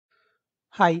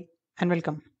Hi and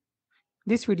welcome.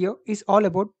 This video is all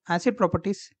about acid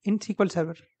properties in SQL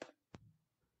Server.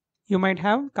 You might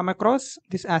have come across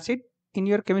this acid in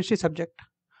your chemistry subject,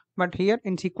 but here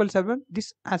in SQL Server,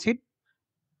 this acid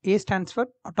A stands for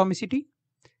atomicity,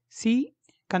 C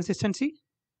consistency,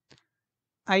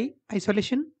 I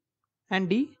isolation, and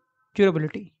D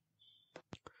durability.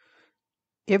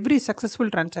 Every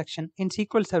successful transaction in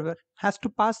SQL Server has to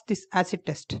pass this acid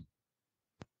test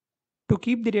to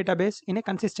keep the database in a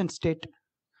consistent state.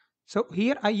 So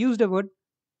here I used the word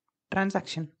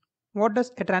transaction. What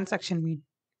does a transaction mean?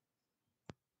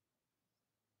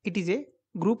 It is a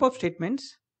group of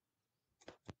statements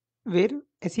where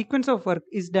a sequence of work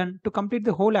is done to complete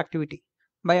the whole activity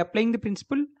by applying the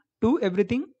principle do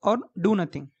everything or do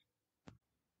nothing.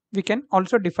 We can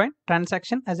also define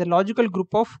transaction as a logical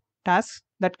group of tasks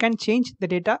that can change the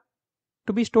data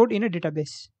to be stored in a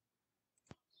database.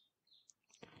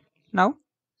 Now,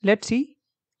 let's see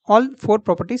all four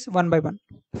properties one by one.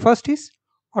 First is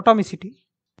atomicity.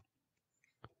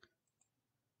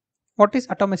 What is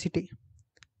atomicity?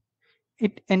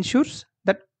 It ensures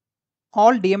that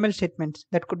all DML statements,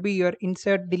 that could be your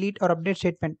insert, delete, or update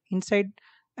statement inside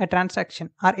a transaction,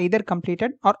 are either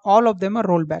completed or all of them are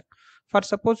rollback. For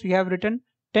suppose you have written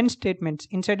 10 statements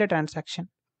inside a transaction.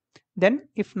 Then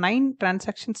if 9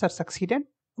 transactions are succeeded,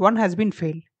 one has been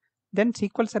failed. Then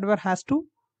SQL Server has to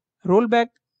roll back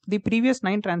the previous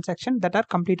 9 transactions that are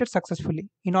completed successfully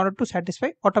in order to satisfy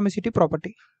atomicity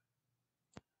property.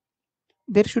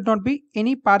 There should not be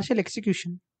any partial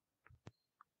execution.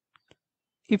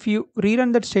 If you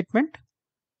rerun that statement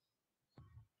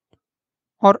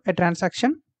or a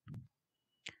transaction,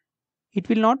 it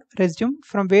will not resume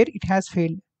from where it has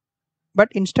failed, but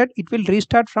instead it will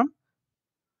restart from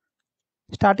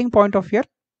starting point of your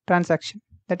transaction,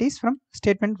 that is from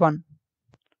statement 1.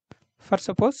 For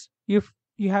suppose if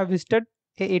you have visited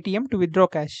a ATM to withdraw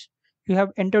cash, you have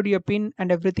entered your PIN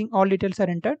and everything, all details are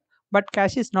entered, but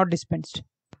cash is not dispensed.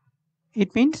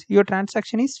 It means your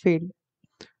transaction is failed.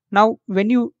 Now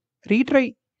when you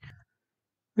retry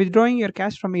withdrawing your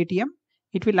cash from ATM,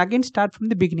 it will again start from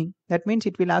the beginning. That means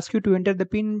it will ask you to enter the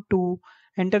PIN, to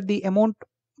enter the amount,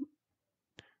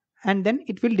 and then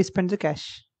it will dispense the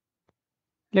cash.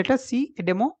 Let us see a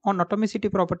demo on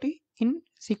atomicity property in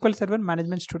SQL Server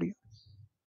Management Studio.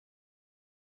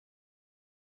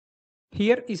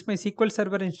 Here is my SQL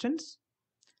Server instance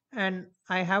and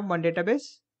I have one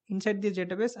database. Inside this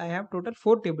database I have total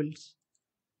 4 tables.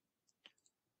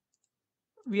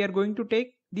 We are going to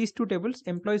take these two tables,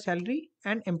 employee salary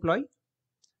and employee.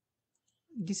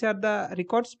 These are the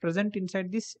records present inside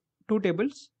these two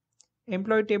tables.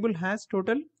 Employee table has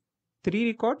total 3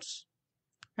 records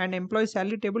and employee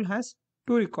salary table has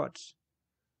 2 records.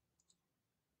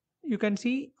 You can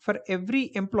see for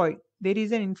every employee there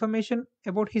is an information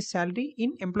about his salary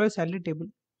in employee salary table,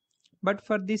 but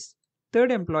for this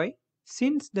third employee,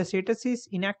 since the status is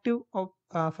inactive for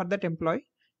that employee,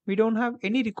 we don't have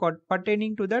any record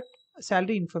pertaining to that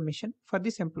salary information for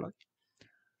this employee.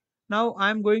 Now I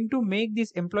am going to make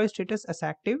this employee status as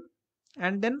active,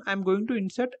 and then I am going to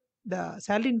insert the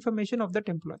salary information of that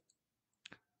employee.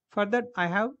 For that I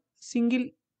have single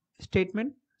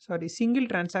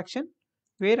transaction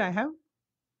where I have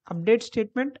update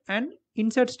statement and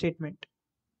insert statement.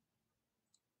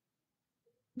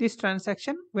 This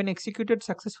transaction when executed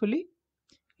successfully,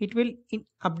 it will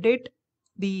update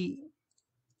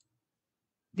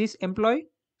this employee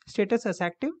status as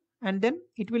active, and then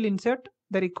it will insert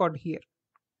the record here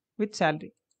with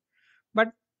salary. But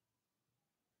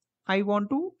I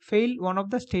want to fail one of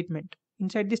the statement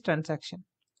inside this transaction.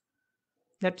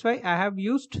 That's why I have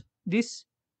used this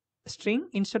string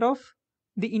instead of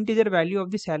the integer value of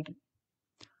the salary.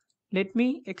 Let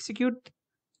me execute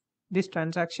this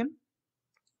transaction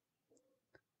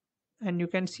and you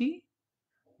can see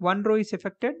one row is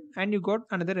affected and you got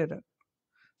another error.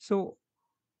 So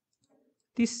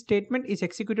this statement is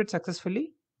executed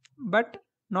successfully, but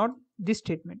not this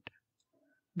statement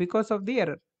because of the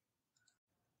error.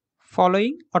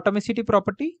 Following atomicity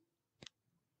property,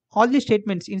 all the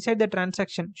statements inside the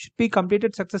transaction should be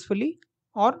completed successfully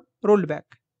or rolled back.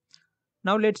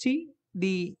 Now let's see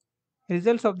the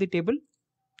results of the table.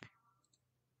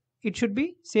 It should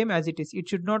be same as it is. It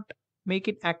should not make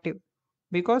it active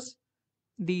because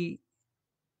the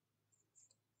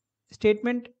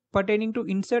statement pertaining to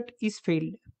insert is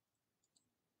failed.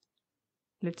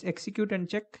 Let's execute and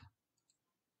check.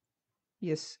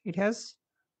 Yes, it has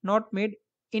not made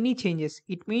any changes.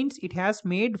 It means it has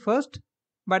made first,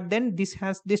 but then this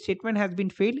statement has been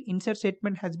failed, insert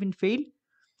statement has been failed,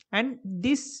 and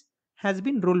this has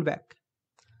been rolled back.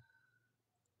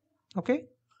 Okay.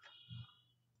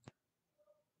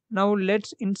 Now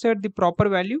let's insert the proper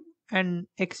value and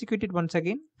execute it once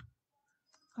again.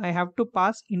 I have to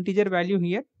pass integer value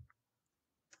here.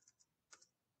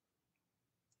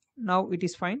 Now it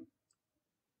is fine.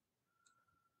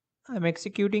 I'm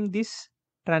executing this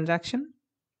transaction.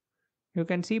 You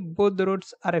can see both the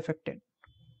rows are affected.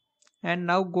 And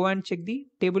now go and check the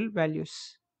table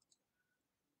values.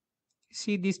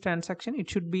 See this transaction,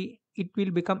 it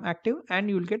will become active and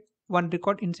you will get one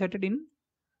record inserted in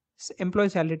employee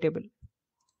salary table.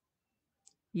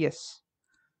 Yes,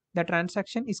 the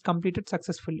transaction is completed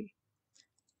successfully.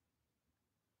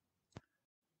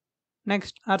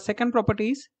 Next, our second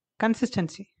property is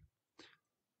consistency.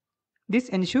 This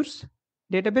ensures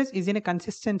database is in a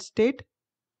consistent state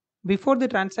before the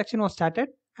transaction was started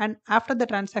and after the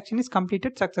transaction is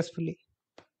completed successfully.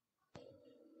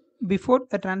 Before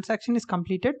the transaction is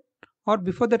completed or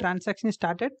before the transaction is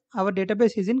started, our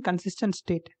database is in consistent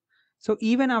state. So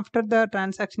even after the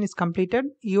transaction is completed,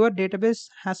 your database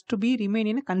has to be remain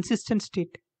in a consistent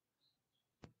state.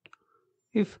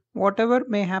 If whatever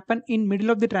may happen in middle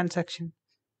of the transaction,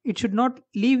 it should not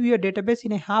leave your database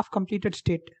in a half completed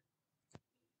state.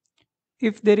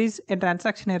 If there is a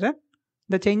transaction error,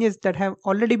 the changes that have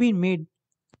already been made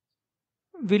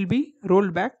will be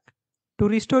rolled back to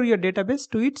restore your database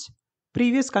to its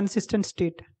previous consistent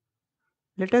state.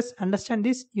 Let us understand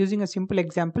this using a simple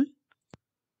example.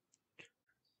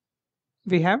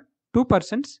 We have two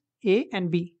persons A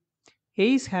and B.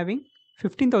 A is having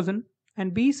 15,000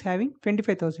 and B is having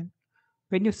 25,000.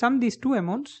 When you sum these two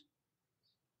amounts,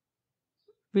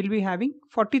 we'll be having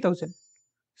 40,000.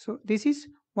 So this is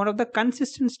one of the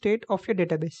consistent state of your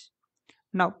database.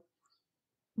 Now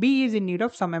B is in need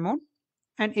of some amount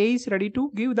and A is ready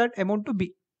to give that amount to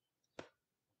B.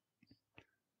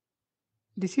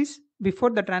 This is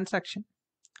before the transaction.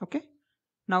 Okay.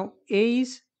 Now A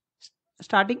is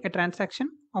starting a transaction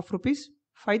of rupees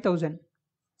 5,000.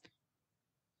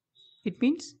 It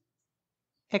means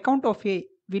account of A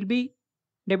will be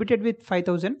debited with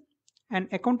 5,000 and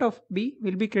account of B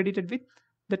will be credited with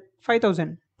the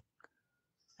 5,000.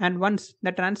 And once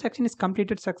the transaction is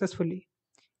completed successfully,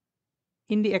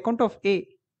 in the account of A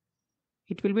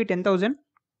it will be 10,000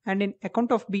 and in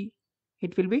account of B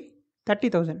it will be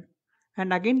 30,000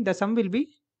 and again the sum will be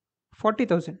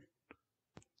 40,000.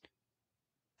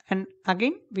 And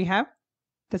again we have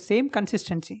the same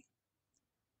consistency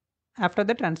after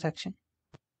the transaction.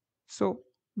 So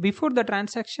before the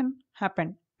transaction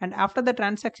happened and after the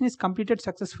transaction is completed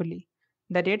successfully,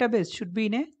 the database should be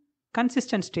in a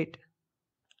consistent state.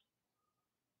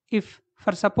 If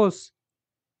for suppose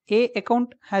A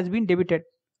account has been debited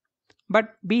but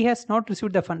B has not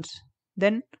received the funds,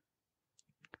 then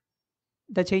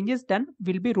the changes done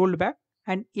will be rolled back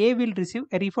and A will receive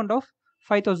a refund of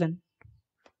 5,000.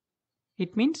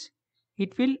 It means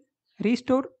it will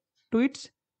restore to its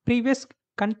previous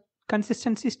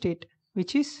consistency state,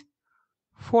 which is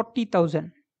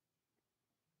 40,000.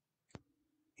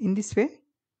 In this way,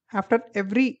 after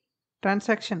every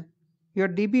transaction, your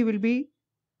DB will be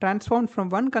transformed from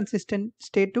one consistent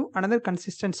state to another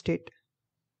consistent state.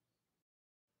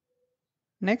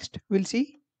 Next, we'll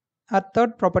see our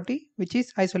third property, which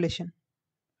is isolation.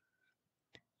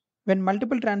 When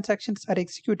multiple transactions are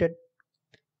executed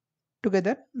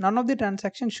together, none of the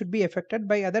transactions should be affected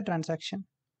by other transaction.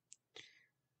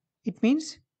 It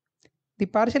means the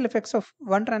partial effects of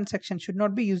one transaction should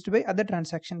not be used by other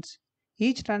transactions.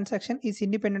 Each transaction is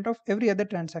independent of every other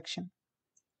transaction.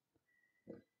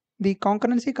 The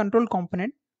concurrency control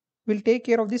component will take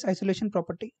care of this isolation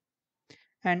property.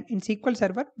 And in SQL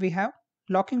Server, we have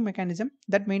locking mechanism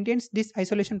that maintains this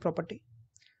isolation property.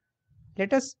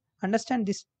 Let us understand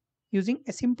this using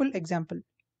a simple example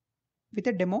with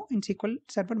a demo in SQL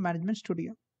Server Management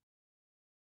Studio.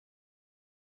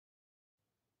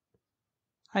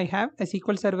 I have a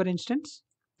SQL Server instance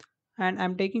and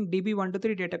I'm taking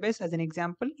DB123 database as an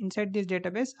example. Inside this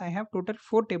database, I have total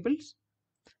 4 tables.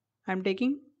 I'm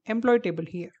taking employee table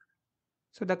here.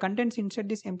 So the contents inside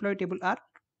this employee table are,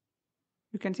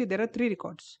 you can see there are 3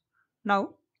 records.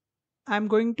 Now I'm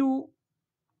going to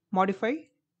modify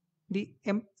the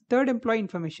third employee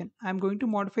information. I'm going to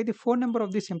modify the phone number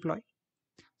of this employee.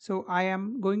 So I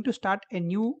am going to start a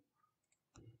new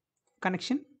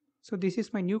connection. So this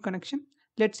is my new connection.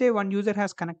 Let's say one user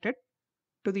has connected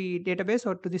to the database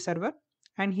or to the server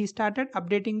and he started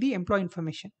updating the employee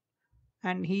information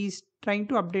and he is trying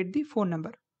to update the phone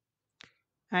number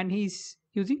and he is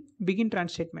using begin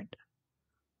trans statement.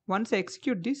 Once I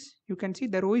execute this, you can see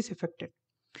the row is affected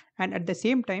and at the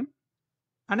same time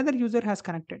another user has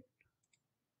connected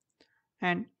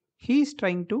and he is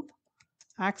trying to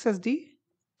access the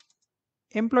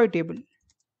employee table.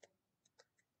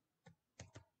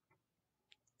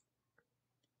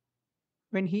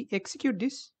 when he execute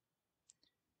this,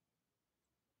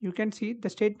 you can see the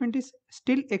statement is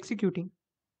still executing.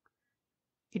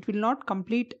 It will not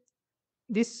complete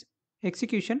this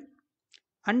execution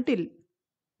until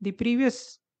the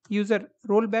previous user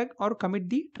roll back or commit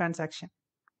the transaction,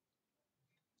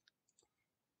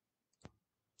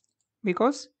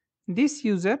 because this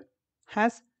user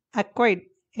has acquired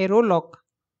a row lock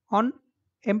on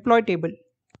employee table,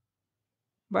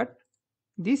 but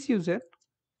this user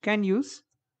can use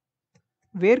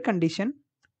where condition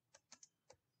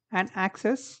and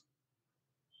access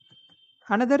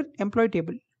another employee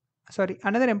table,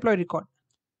 another employee record.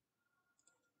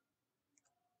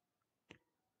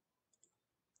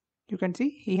 You can see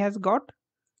he has got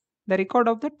the record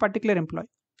of that particular employee.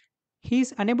 He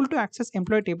is unable to access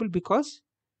employee table because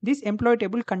this employee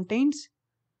table contains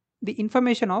the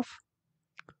information of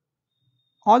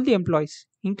all the employees,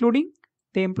 including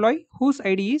the employee whose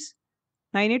ID is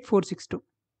 98462.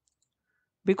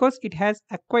 Because it has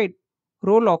acquired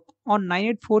row lock on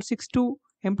 98462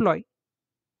 employee,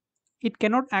 it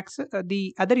cannot access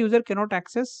the other user cannot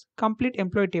access complete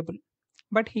employee table,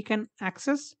 but he can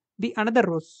access the another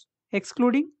rows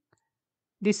excluding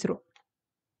this row.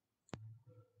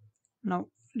 Now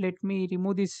let me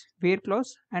remove this where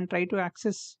clause and try to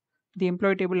access the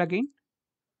employee table again.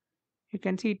 You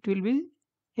can see it will be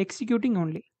executing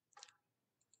only.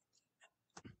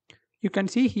 You can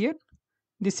see here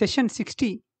the session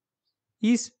 60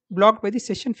 is blocked by the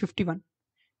session 51.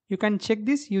 You can check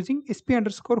this using sp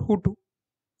underscore who2.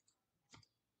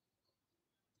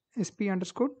 Sp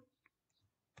underscore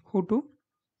who2.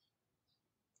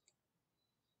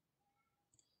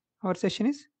 Our session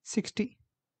is 60.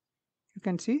 You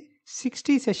can see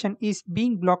 60 session is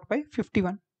being blocked by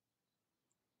 51.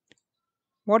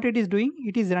 What it is doing?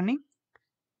 It is running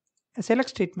a select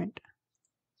statement.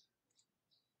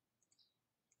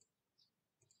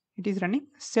 It is running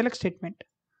select statement.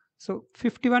 So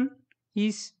 51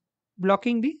 is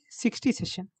blocking the 60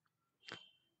 session.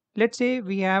 Let's say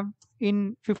we have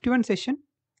in 51 session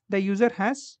the user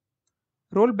has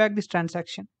rolled back this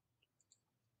transaction.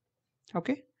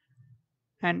 Okay,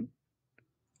 and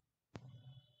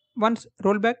once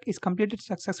rollback is completed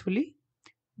successfully,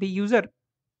 the user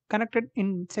connected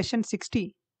in session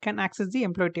 60 can access the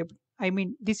employee table. I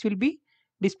mean, this will be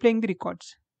displaying the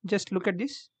records. Just look at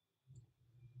this.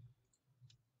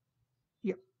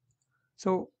 Yeah.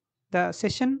 So the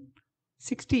session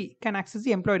 60 can access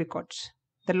the employee records.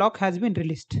 The lock has been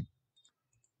released.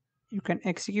 You can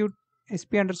execute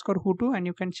sp underscore who2 and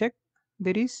you can check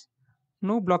there is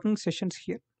no blocking sessions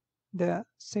here. The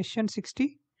session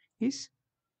 60 is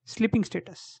sleeping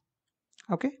status.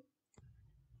 Okay.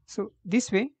 So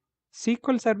this way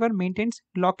SQL Server maintains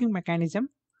locking mechanism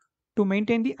to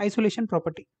maintain the isolation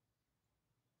property.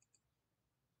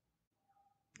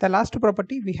 The last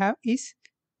property we have is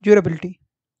durability.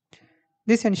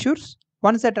 This ensures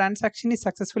once the transaction is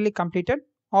successfully completed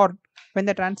or when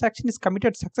the transaction is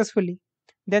committed successfully,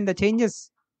 then the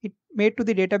changes it made to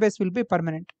the database will be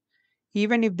permanent.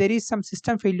 Even if there is some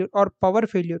system failure or power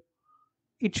failure,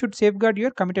 it should safeguard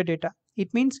your committed data.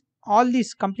 It means all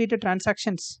these completed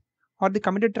transactions or the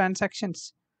committed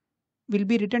transactions will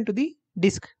be written to the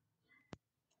disk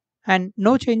and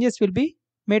no changes will be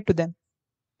made to them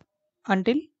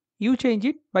until you change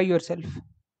it by yourself.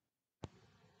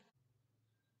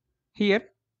 Here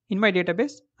in my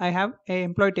database, I have a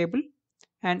employee table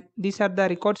and these are the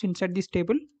records inside this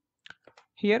table.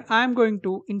 Here I am going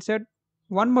to insert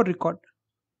one more record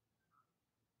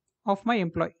of my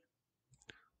employee.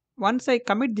 Once I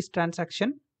commit this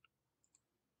transaction,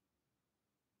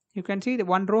 you can see the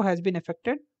one row has been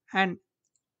affected and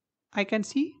I can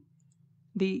see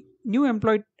the new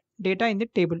employee data in the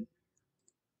table.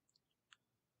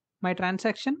 My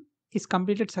transaction is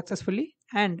completed successfully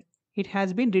and it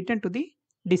has been written to the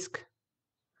disk.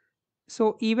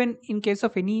 So even in case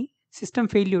of any system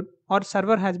failure or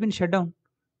server has been shut down,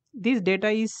 this data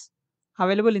is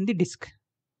available in the disk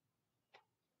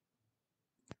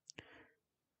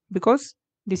because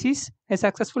this is a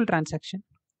successful transaction.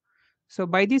 So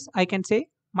by this I can say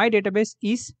my database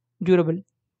is durable.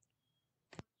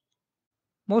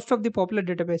 Most of the popular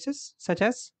databases such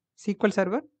as SQL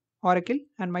Server, Oracle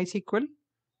and MySQL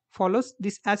follows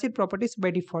these ACID properties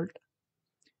by default.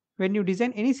 When you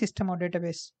design any system or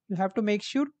database, you have to make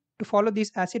sure to follow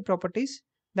these ACID properties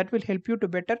that will help you to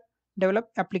better develop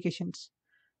applications.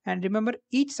 And remember,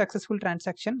 each successful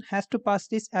transaction has to pass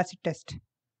this ACID test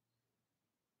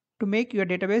to make your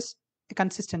database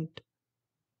consistent.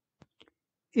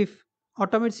 If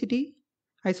atomicity,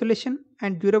 isolation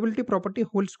and durability property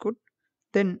holds good,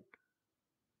 then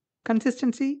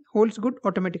consistency holds good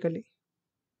automatically.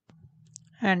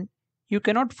 and you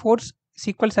cannot force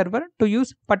SQL Server to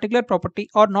use particular property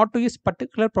or not to use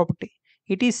particular property.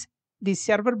 It is the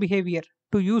server behavior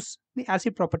to use the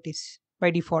ACID properties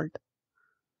by default.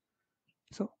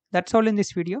 So that's all in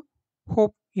this video.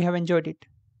 Hope you have enjoyed it.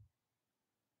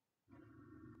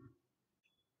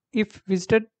 If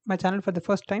visited my channel for the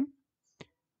first time,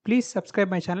 please subscribe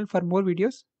my channel for more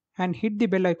videos and hit the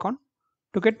bell icon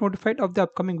to get notified of the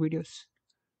upcoming videos.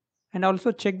 And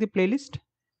also check the playlist,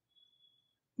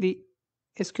 the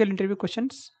SQL interview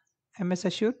questions, MS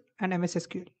Azure and MS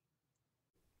SQL.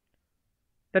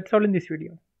 That's all in this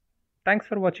video. Thanks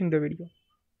for watching the video.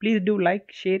 Please do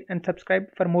like, share and subscribe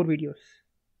for more videos.